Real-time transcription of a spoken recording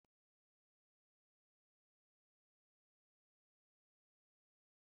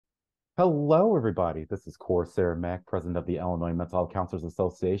Hello, everybody. This is Coresair Mack, President of the Illinois Mental Health Counselors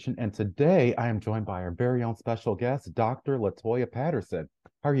Association, and today I am joined by our very own special guest, Dr. LaToya Patterson.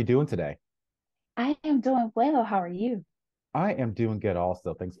 How are you doing today? I am doing well. How are you? I am doing good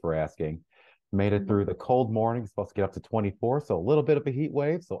also. Thanks for asking. Made it Mhm. through the cold morning, supposed to get up to 24, so a little bit of a heat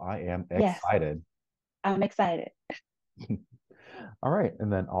wave, so I am Yes, excited. I'm excited. All right,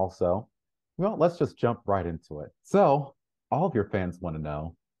 and then also, well, let's just jump right into it. So, all of your fans want to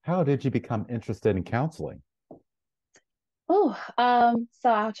know, how did you become interested in counseling? So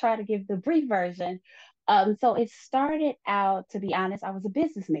I'll try to give the brief version. So it started out, to be honest, I was a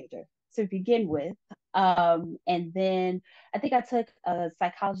business major to begin with. And then I think I took a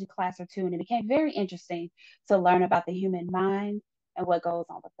psychology class or two, and it became very interesting to learn about the human mind and what goes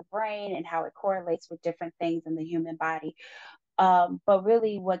on with the brain and how it correlates with different things in the human body. But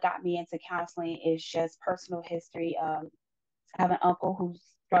really, what got me into counseling is just personal history. I have an uncle who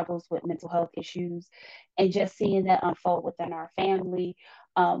struggles with mental health issues, and just seeing that unfold within our family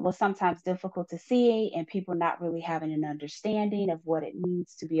was sometimes difficult to see, and people not really having an understanding of what it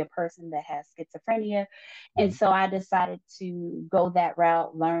means to be a person that has schizophrenia. And Mhm. so I decided to go that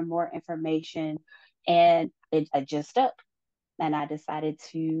route, learn more information, and I just stuck. And I decided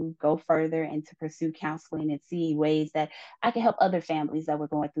to go further and to pursue counseling and see ways that I can help other families that were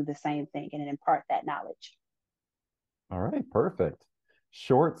going through the same thing and impart that knowledge. All right, perfect.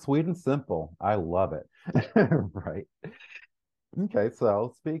 Short, sweet, and simple. I love it. Right. Okay,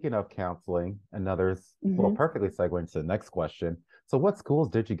 so speaking of counseling, well, Mhm. perfectly segue into the next question. So, what schools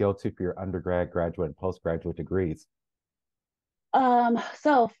did you go to for your undergrad, graduate, and postgraduate degrees?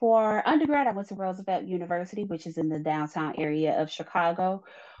 So for undergrad, I went to Roosevelt University, which is in the downtown area of Chicago.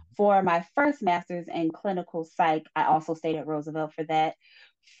 For my first master's in clinical psych, I also stayed at Roosevelt for that.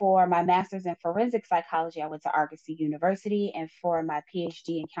 For my master's in forensic psychology, I went to Argosy University. And for my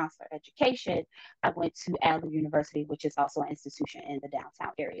PhD in counselor education, I went to Adler University, which is also an institution in the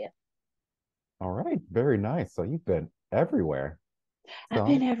downtown area. All right, very nice. So, you've been everywhere. I've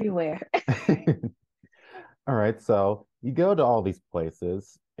been So, everywhere. all right, so you go to all these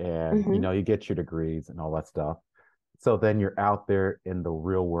places and Hmm. you get your degrees and all that stuff. So then you're out there in the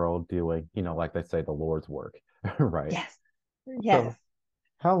real world doing, like they say, the Lord's work, right? Yes, So yes.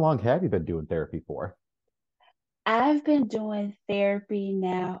 how long have you been doing therapy for? I've been doing therapy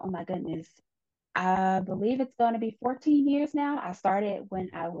now. Oh my goodness. I believe it's going to be 14 years now. I started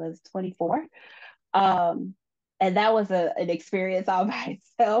when I was 24. Um, and that was an experience all by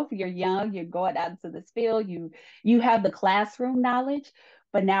itself. You're young, you're going out into this field, you have the classroom knowledge,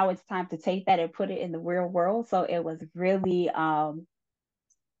 but now it's time to take that and put it in the real world. So it was really an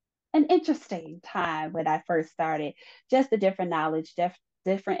interesting time when I first started. Just the different knowledge,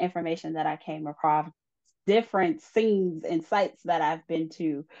 different information that I came across, different scenes and sites that I've been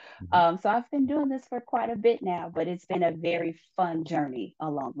to. Mhm. So I've been doing this for quite a bit now, but it's been a very fun journey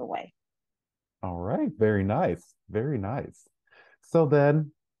along the way. All right, very nice. Very nice. So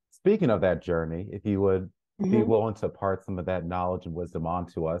then, speaking of that journey, if you would be Mhm. willing to impart some of that knowledge and wisdom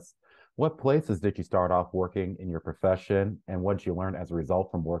onto us, what places did you start off working in your profession, and what did you learn as a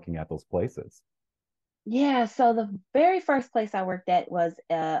result from working at those places? Yeah, so the very first place I worked at was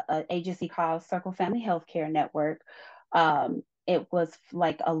an agency called Circle Family Healthcare Network. It was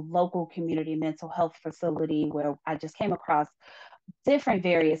like a local community mental health facility where I just came across different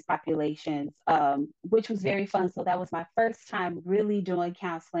various populations, which was very fun. So that was my first time really doing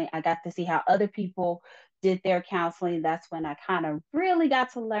counseling. I got to see how other people did their counseling. That's when I kind of really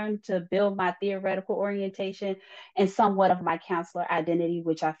got to learn to build my theoretical orientation and somewhat of my counselor identity,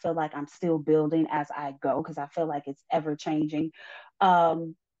 which I feel like I'm still building as I go because I feel like it's ever changing.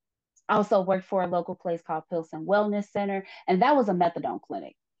 Um, I also worked for a local place called Pilsen Wellness Center, and that was a methadone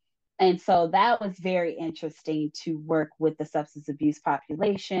clinic. And so that was very interesting to work with the substance abuse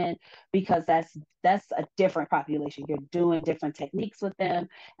population because that's a different population. You're doing different techniques with them.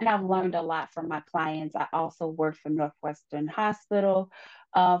 And I've learned a lot from my clients. I also worked for Northwestern Hospital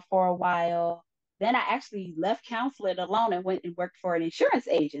for a while. Then I actually left counseling alone and went and worked for an insurance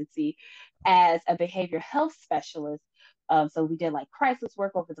agency as a behavioral health specialist. So we did like crisis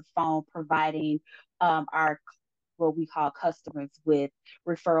work over the phone, providing our what we call customers with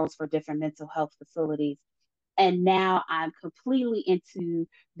referrals for different mental health facilities. And now I'm completely into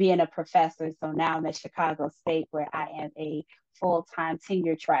being a professor. So now I'm at Chicago State where I am a full-time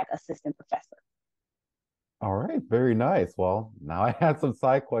tenure track assistant professor. All right, very nice. Well, now I had some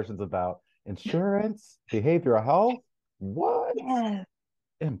side questions about insurance, behavioral health. What? Yes, yes,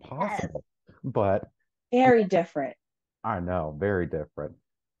 Impossible. But very different. I know, very different.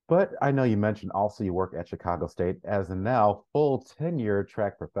 But I know you mentioned also you work at Chicago State as a now full tenure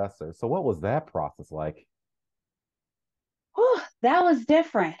track professor. So what was that process like? Whew, that was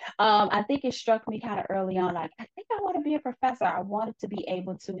different. I think it struck me kind of early on, like, I think I want to be a professor. I wanted to be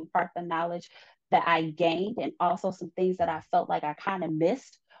able to impart the knowledge that I gained and also some things that I felt like I kind of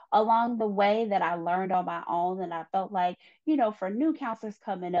missed along the way that I learned on my own. And I felt like, for new counselors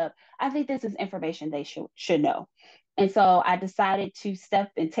coming up, I think this is information they should know. And so I decided to step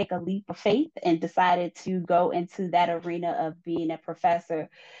and take a leap of faith and decided to go into that arena of being a professor,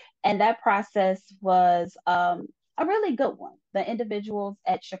 and that process was a really good one. The individuals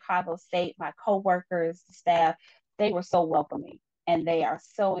at Chicago State, my coworkers, the staff, they were so welcoming and they are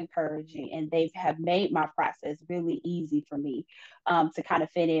so encouraging, and they have made my process really easy for me to kind of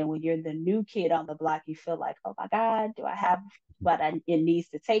fit in. When you're the new kid on the block, you feel like, oh my God, do I have what it needs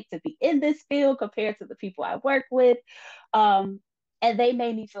to take to be in this field compared to the people I work with? Um, and they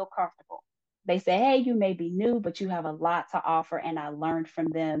made me feel comfortable. They say, hey, you may be new, but you have a lot to offer. And I learned from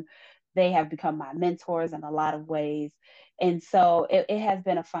them. They have become my mentors in a lot of ways. And so it has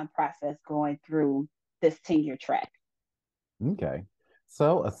been a fun process going through this tenure track. Okay.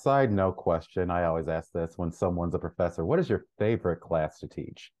 So a side note question, I always ask this when someone's a professor, what is your favorite class to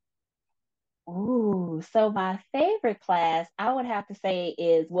teach? Ooh, so my favorite class, I would have to say,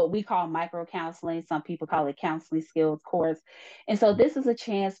 is what we call micro counseling. Some people call it counseling skills course. And so this is a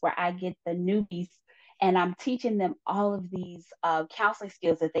chance where I get the newbies and I'm teaching them all of these counseling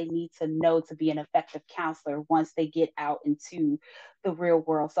skills that they need to know to be an effective counselor once they get out into the real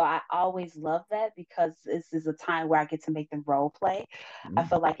world. So I always love that because this is a time where I get to make them role play. I Mm.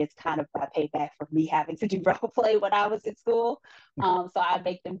 feel like it's kind of a payback for me having to do role play when I was in school. So I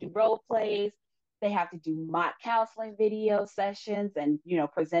make them do role plays. They have to do mock counseling video sessions and,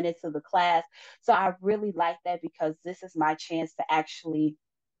 present it to the class. So I really like that because this is my chance to actually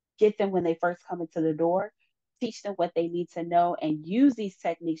get them when they first come into the door, teach them what they need to know, and use these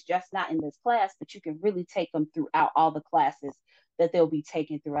techniques just not in this class, but you can really take them throughout all the classes that they'll be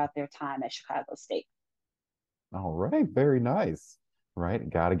taking throughout their time at Chicago State. All right, very nice. Right,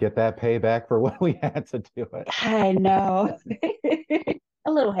 got to get that payback for when we had to do it. I know.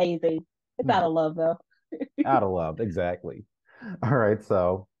 A little hazy. It's out of love, though. Out of love, exactly. All right,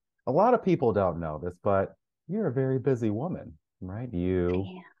 so a lot of people don't know this, but you're a very busy woman, right? You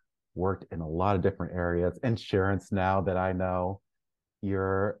Damn. worked in a lot of different areas. Insurance, now that I know,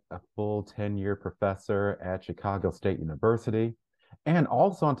 you're a full 10-year professor at Chicago State University. And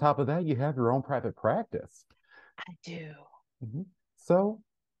also on top of that, you have your own private practice. I do. Mhm. So,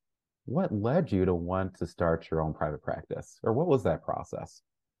 what led you to want to start your own private practice, or what was that process?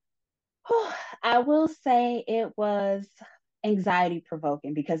 I will say it was anxiety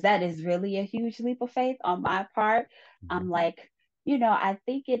provoking because that is really a huge leap of faith on my part. I'm Mhm. like, I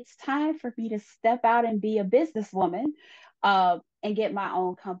think it's time for me to step out and be a businesswoman and get my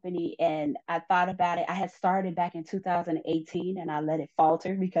own company. And I thought about it. I had started back in 2018 and I let it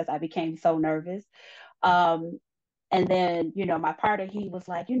falter because I became so nervous. Um, and then, my partner, he was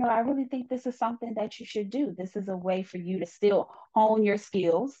like, I really think this is something that you should do. This is a way for you to still hone your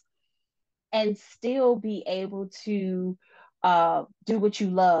skills and still be able to do what you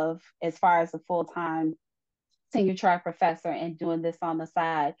love as far as a full-time tenure track professor and doing this on the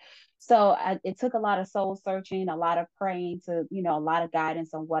side. So it took a lot of soul searching, a lot of praying to, a lot of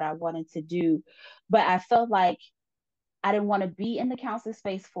guidance on what I wanted to do. But I felt like I didn't want to be in the counseling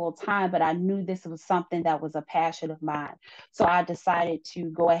space full time, but I knew this was something that was a passion of mine. So I decided to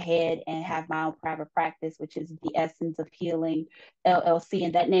go ahead and have my own private practice, which is the Essence of Healing LLC.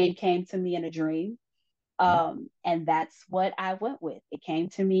 And that name came to me in a dream. And that's what I went with. It came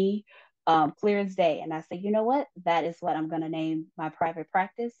to me clear as day. And I said, you know what? That is what I'm going to name my private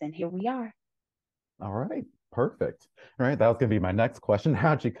practice. And here we are. All right, perfect. All right, that was going to be my next question.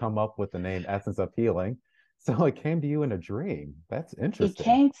 How'd you come up with the name Essence of Healing? So it came to you in a dream. That's It interesting.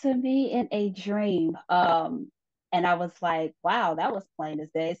 came to me in a dream. And I was like, wow, that was plain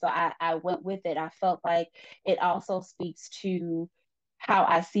as day. So I went with it. I felt like it also speaks to how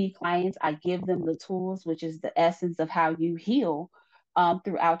I see clients. I give them the tools, which is the essence of how you heal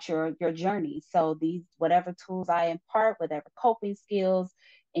throughout your journey. So these whatever tools I impart, whatever coping skills,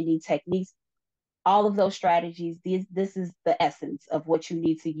 any techniques, all of those strategies, this is the essence of what you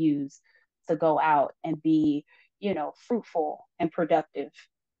need to use to go out and be, fruitful and productive.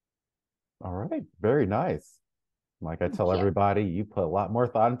 All right, very nice. Like I tell Yeah. everybody, you put a lot more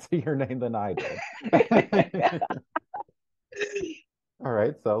thought into your name than I did. All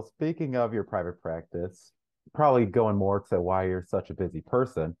right, so speaking of your private practice, probably going more to why you're such a busy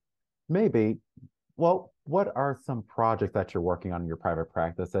person, maybe Well, what are some projects that you're working on in your private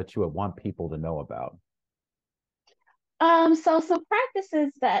practice that you would want people to know about? So some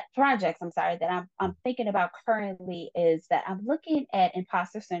projects, I'm sorry, that I'm thinking about currently is that I'm looking at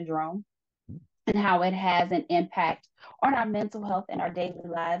imposter syndrome and how it has an impact on our mental health and our daily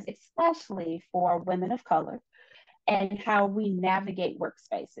lives, especially for women of color, and how we navigate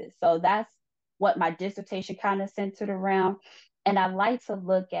workspaces. So that's what my dissertation kind of centered around. And I like to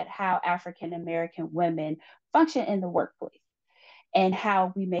look at how African American women function in the workplace and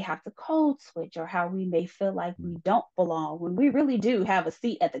how we may have to code switch or how we may feel like we don't belong when we really do have a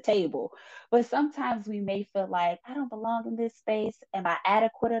seat at the table. But sometimes we may feel like, I don't belong in this space. Am I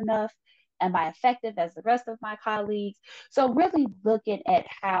adequate enough? Am I effective as the rest of my colleagues? So, really looking at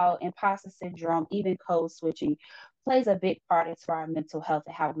how imposter syndrome, even code switching, plays a big part into our mental health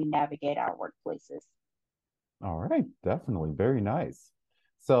and how we navigate our workplaces. All right, definitely. Very nice.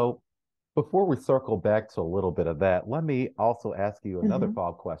 So, before we circle back to a little bit of that, let me also ask you another Mhm.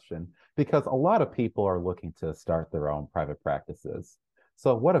 follow-up question because a lot of people are looking to start their own private practices.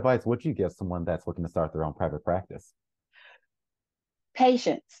 So, what advice would you give someone that's looking to start their own private practice?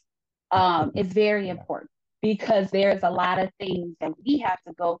 Patience is very Yeah. important because there's a lot of things that we have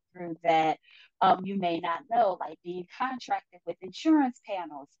to go through that you may not know, like being contracted with insurance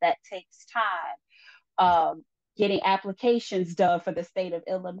panels. That takes time. Getting applications done for the state of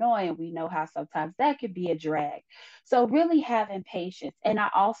Illinois, and we know how sometimes that could be a drag. So, really having patience. And I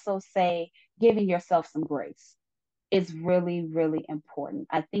also say giving yourself some grace is really, really important.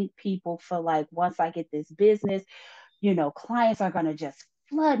 I think people feel like once I get this business, clients are going to just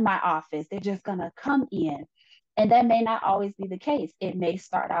flood my office. They're just going to come in. And that may not always be the case. It may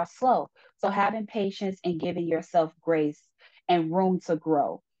start out slow. So having patience and giving yourself grace and room to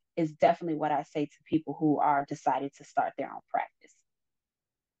grow is definitely what I say to people who are decided to start their own practice.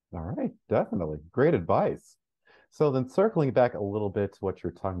 All right, definitely. Great advice. So then circling back a little bit to what you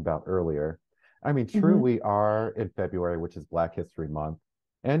were talking about earlier, I mean, true, Mm-hmm. we are in February, which is Black History Month.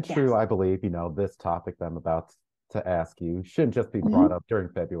 And true, Yes. I believe, this topic that I'm about to ask you shouldn't just be brought Mm-hmm. up during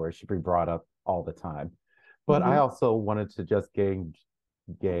February, it should be brought up all the time. But I Mm-hmm. also wanted to just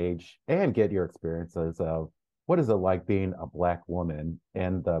gauge and get your experiences of what is it like being a Black woman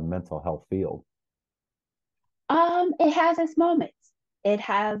in the mental health field? It has its moments. It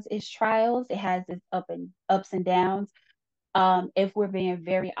has its trials. It has its ups and downs. If we're being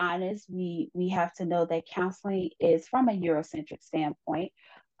very honest, we have to know that counseling is from a Eurocentric standpoint.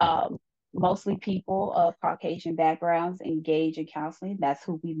 Um, Mostly people of Caucasian backgrounds engage in counseling. That's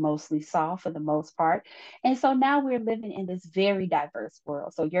who we mostly saw for the most part. And so now we're living in this very diverse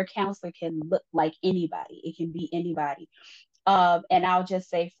world. So your counselor can look like anybody. It can be anybody. And I'll just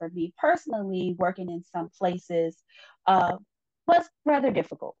say for me personally, working in some places uh, was rather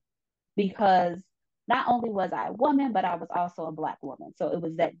difficult because not only was I a woman, but I was also a Black woman. So it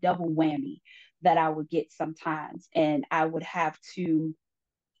was that double whammy that I would get sometimes. And I would have to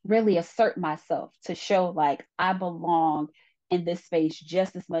really assert myself to show like I belong in this space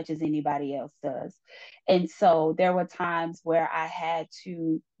just as much as anybody else does. And so there were times where I had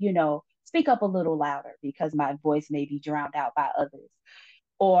to, speak up a little louder because my voice may be drowned out by others.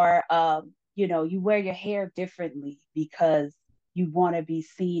 Or, you wear your hair differently because you want to be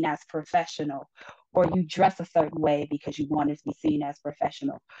seen as professional, or you dress a certain way because you want to be seen as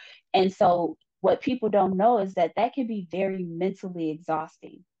professional. And so, what people don't know is that that can be very mentally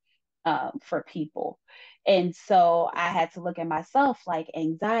exhausting for people. And so I had to look at myself like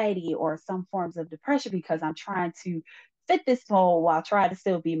anxiety or some forms of depression because I'm trying to fit this mold while trying to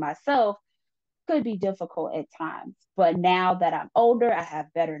still be myself could be difficult at times. But now that I'm older, I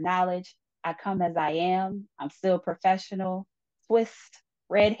have better knowledge. I come as I am. I'm still professional, twist,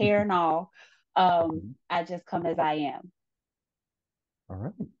 red hair, and all. Mhm. I just come as I am. All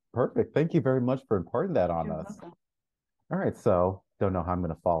right, perfect. Thank you very much for imparting that on You're us. welcome. All right, so don't know how I'm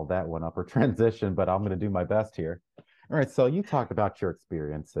going to follow that one up or transition, but I'm going to do my best here. All right, so you talked about your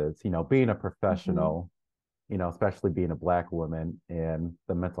experiences, being a Mm-hmm. professional, especially being a Black woman in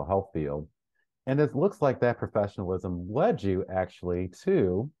the mental health field. And it looks like that professionalism led you actually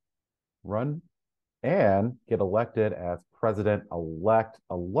to run and get elected as president-elect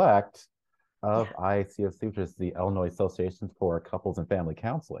of Yeah. IACFC, which is the Illinois Association for Couples and Family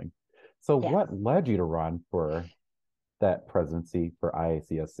Counseling. So Yes. what led you to run for that presidency for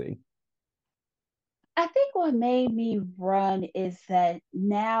IACFC? I think what made me run is that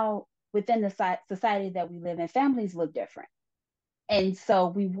now within the society that we live in, families look different. And so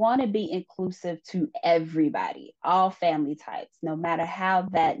we want to be inclusive to everybody, all family types, no matter how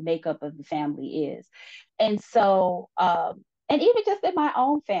that makeup of the family is. And so, and even just in my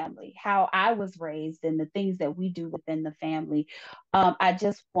own family, how I was raised and the things that we do within the family. I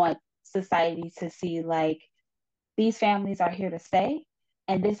just want society to see like these families are here to stay.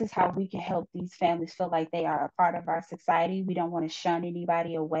 And this is how we can help these families feel like they are a part of our society. We don't want to shun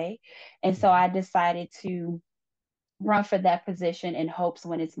anybody away. And so I decided to run for that position in hopes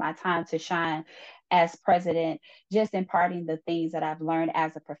when it's my time to shine as president, just imparting the things that I've learned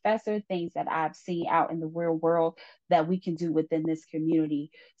as a professor, things that I've seen out in the real world that we can do within this community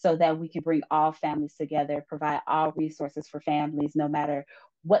so that we can bring all families together, provide all resources for families, no matter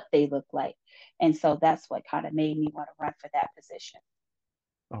what they look like. And so that's what kind of made me want to run for that position.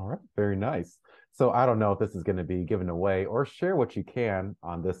 All right, very nice. So I don't know if this is going to be given away or share what you can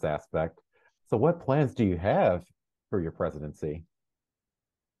on this aspect. So what plans do you have for your presidency?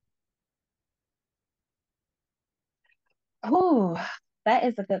 Oh, that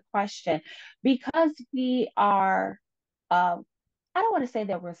is a good question. Because we are, I don't want to say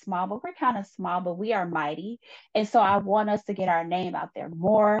that we're small, but we're kind of small, but we are mighty. And so I want us to get our name out there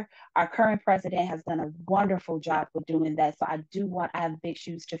more. Our current president has done a wonderful job with doing that. So I have big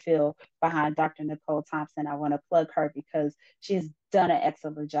shoes to fill behind Dr. Nicole Thompson. I want to plug her because she has done an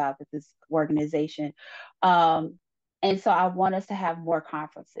excellent job with this organization. And so I want us to have more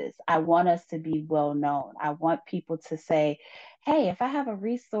conferences. I want us to be well known. I want people to say, hey, if I have a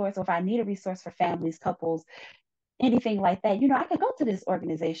resource or if I need a resource for families, couples, anything like that, I could go to this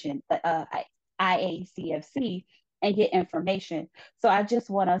organization, IACFC, and get information. So I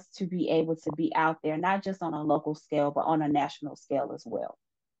just want us to be able to be out there, not just on a local scale, but on a national scale as well.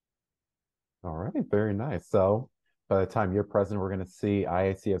 All right, very nice. So by the time you're president, we're going to see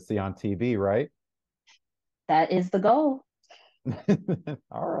IACFC on TV, right? That is the goal.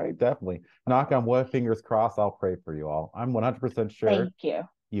 All right, definitely. Knock on wood, fingers crossed. I'll pray for you all. I'm 100% sure Thank you.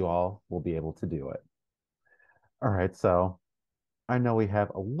 you all will be able to do it. All right, so I know we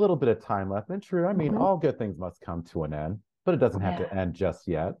have a little bit of time left. And true, I mean, Mm-hmm. all good things must come to an end, but it doesn't have to Yeah. end just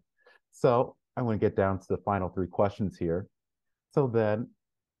yet. So I'm going to get down to the final three questions here. So then,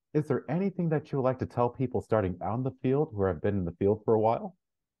 is there anything that you would like to tell people starting out in the field who have been in the field for a while?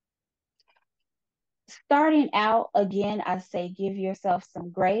 Starting out, again, I say give yourself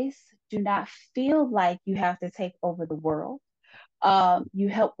some grace. Do not feel like you have to take over the world. You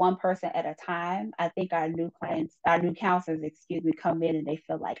help one person at a time. I think our new counselors, excuse me, come in and they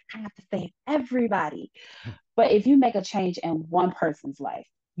feel like I have to save everybody. But if you make a change in one person's life,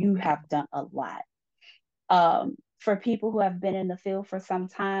 you have done a lot. For people who have been in the field for some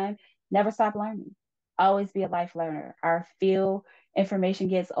time, never stop learning. Always be a life learner. Our field information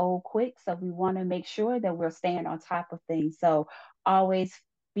gets old quick, so we want to make sure that we're staying on top of things. So always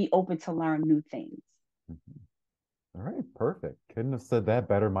be open to learn new things. Mhm. All right, perfect. Couldn't have said that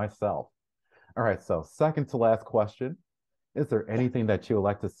better myself. All right, so second to last question. Is there anything that you would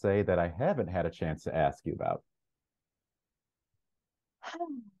like to say that I haven't had a chance to ask you about?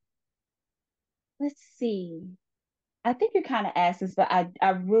 Let's see. I think you kind of asked this, but I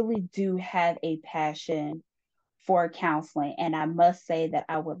really do have a passion for counseling. And I must say that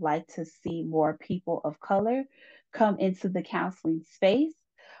I would like to see more people of color come into the counseling space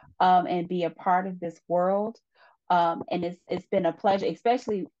and be a part of this world. And it's been a pleasure,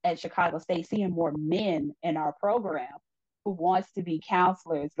 especially at Chicago State, seeing more men in our program who wants to be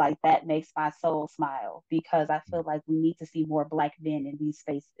counselors. Like that makes my soul smile because I feel like we need to see more Black men in these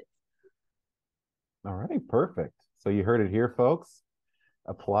spaces. All right, perfect. So you heard it here, folks.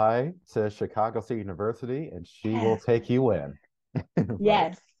 Apply to Chicago State University and she will Yes. take you in. Right.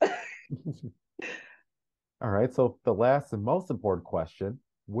 Yes. All right. So the last and most important question,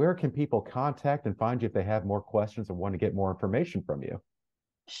 where can people contact and find you if they have more questions or want to get more information from you?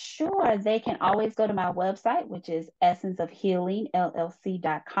 Sure, they can always go to my website, which is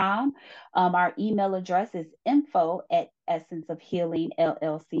essenceofhealingllc.com. Our email address is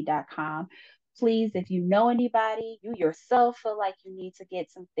info@essenceofhealingllc.com. Please, if you know anybody, you yourself feel like you need to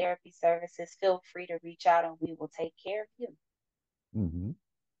get some therapy services, feel free to reach out and we will take care of you. Hmm.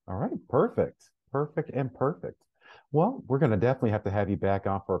 All right. Perfect. Perfect and perfect. Well, we're going to definitely have to have you back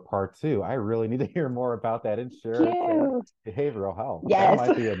on for a part two. I really need to hear more about that Thank insurance and you. behavioral health. That Yes.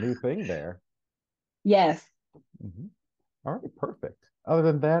 might be a new thing there. Yes. Mhm. All right, perfect. Other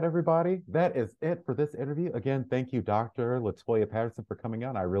than that, everybody, that is it for this interview. Again, thank you, Dr. LaToya Patterson, for coming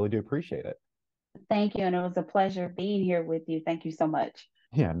on. I really do appreciate it. Thank you. And it was a pleasure being here with you. Thank you so much.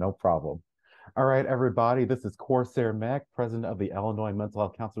 Yeah, no problem. All right, everybody, this is Coresair Mack, president of the Illinois Mental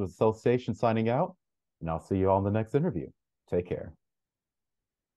Health Counselors Association, signing out, and I'll see you all in the next interview. Take care.